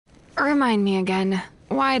Remind me again,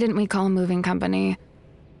 why didn't we call a moving company?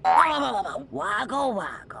 Waggle,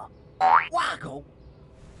 waggle. Waggle.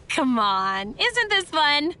 Come on, isn't this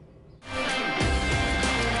fun?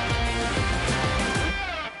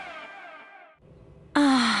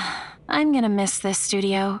 I'm gonna miss this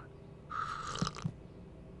studio.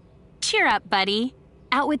 Cheer up, buddy.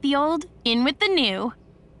 Out with the old, in with the new.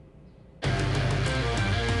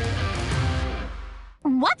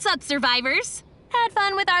 What's up, survivors? Had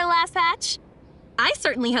fun with our last patch? I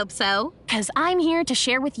certainly hope so, because I'm here to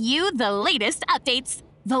share with you the latest updates.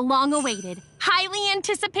 The long-awaited, highly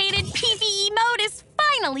anticipated PVE mode is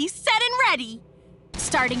finally set and ready.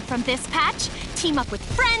 Starting from this patch, team up with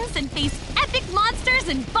friends and face epic monsters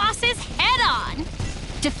and bosses head-on.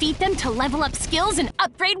 Defeat them to level up skills and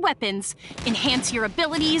upgrade weapons, enhance your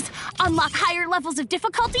abilities, unlock higher levels of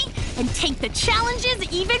difficulty, and take the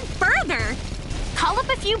challenges even further. Call up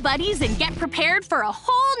a few buddies and get prepared for a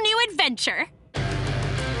whole new adventure.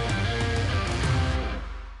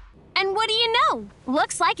 And what do you know?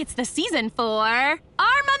 Looks like it's the season for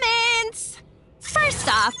armaments! First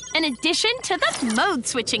off, an addition to the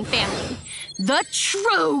mode-switching family, the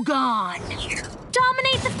Trogon.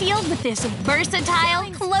 Dominate the field with this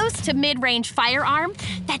versatile, close to mid-range firearm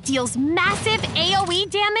that deals massive AoE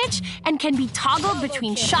damage and can be toggled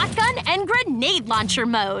between shotgun and grenade launcher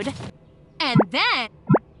mode. And then,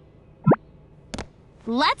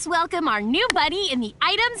 let's welcome our new buddy in the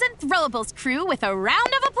Items and Throwables crew with a round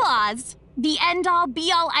of applause. The end-all,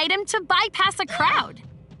 be-all item to bypass a crowd.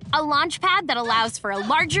 A launch pad that allows for a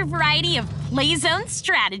larger variety of play zone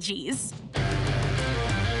strategies.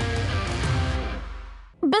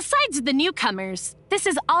 Besides the newcomers, this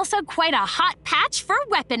is also quite a hot patch for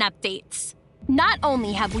weapon updates. Not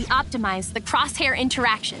only have we optimized the crosshair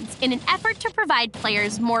interactions in an effort to provide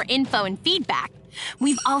players more info and feedback,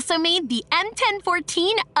 we've also made the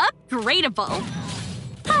M1014 upgradable.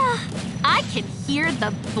 I can hear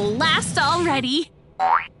the blast already.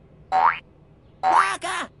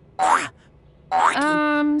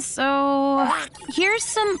 So here's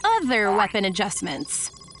some other weapon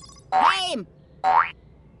adjustments.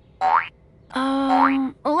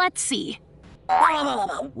 Let's see.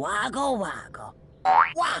 Waggle, waggle.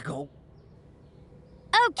 Waggle.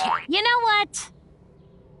 Okay, you know what?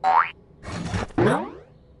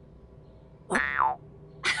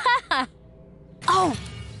 Oh,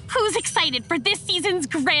 who's excited for this season's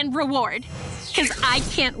grand reward? Because I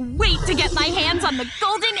can't wait to get my hands on the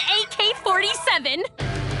golden AK-47.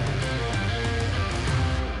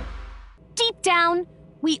 Deep down,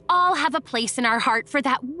 we all have a place in our heart for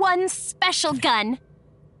that one special gun.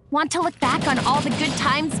 Want to look back on all the good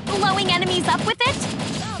times blowing enemies up with it?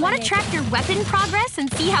 Want to track your weapon progress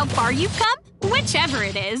and see how far you've come? Whichever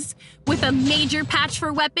it is, with a major patch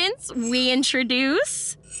for weapons, we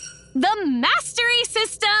introduce the Mastery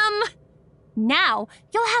System! Now,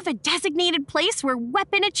 you'll have a designated place where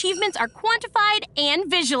weapon achievements are quantified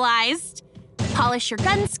and visualized. Polish your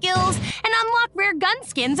gun skills and unlock rare gun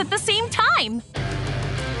skins at the same time.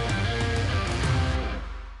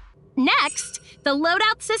 Next, the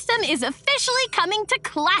loadout system is officially coming to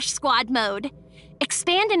Clash Squad mode.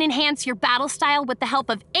 Expand and enhance your battle style with the help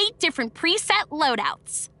of 8 different preset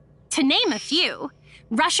loadouts. To name a few,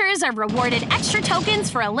 rushers are rewarded extra tokens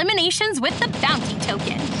for eliminations with the bounty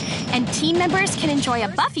token, and team members can enjoy a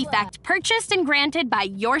buff effect purchased and granted by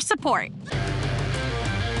your support.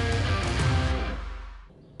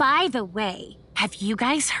 By the way, have you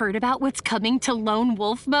guys heard about what's coming to Lone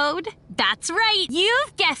Wolf mode? That's right,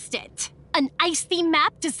 you've guessed it. An ice-themed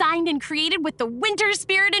map designed and created with the winter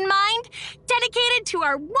spirit in mind, dedicated to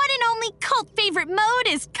our one and only cult favorite mode,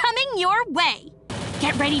 is coming your way.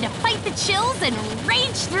 Get ready to fight the chills and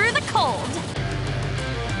rage through the cold.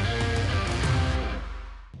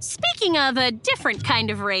 Speaking of a different kind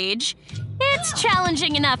of rage, it's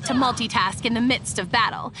challenging enough to multitask in the midst of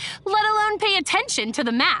battle, let alone pay attention to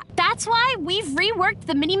the map. That's why we've reworked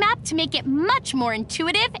the minimap to make it much more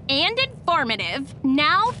intuitive and informative.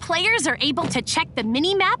 Now, players are able to check the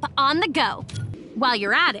minimap on the go. While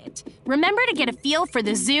you're at it, remember to get a feel for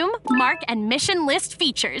the zoom, mark, and mission list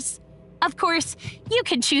features. Of course, you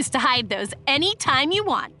can choose to hide those anytime you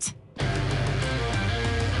want.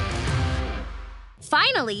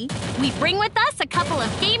 Finally, we bring with us a couple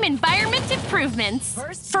of game environment improvements.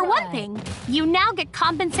 For one thing, you now get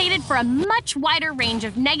compensated for a much wider range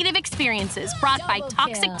of negative experiences brought by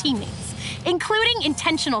toxic teammates, including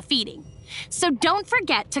intentional feeding. So don't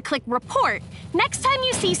forget to click report next time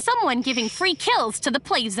you see someone giving free kills to the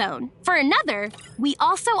play zone. For another, we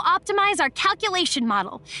also optimize our calculation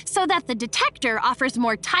model so that the detector offers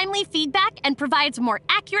more timely feedback and provides more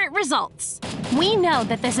accurate results. We know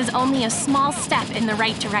that this is only a small step in the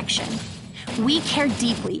right direction. We care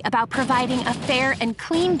deeply about providing a fair and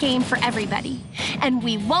clean game for everybody, and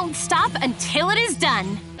we won't stop until it is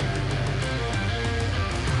done.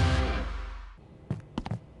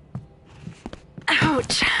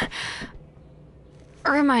 Ouch.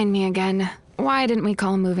 Remind me again, why didn't we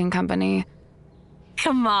call a moving company?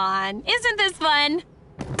 Come on, isn't this fun?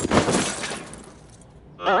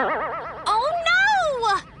 Oh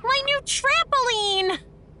no! My new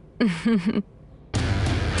trampoline!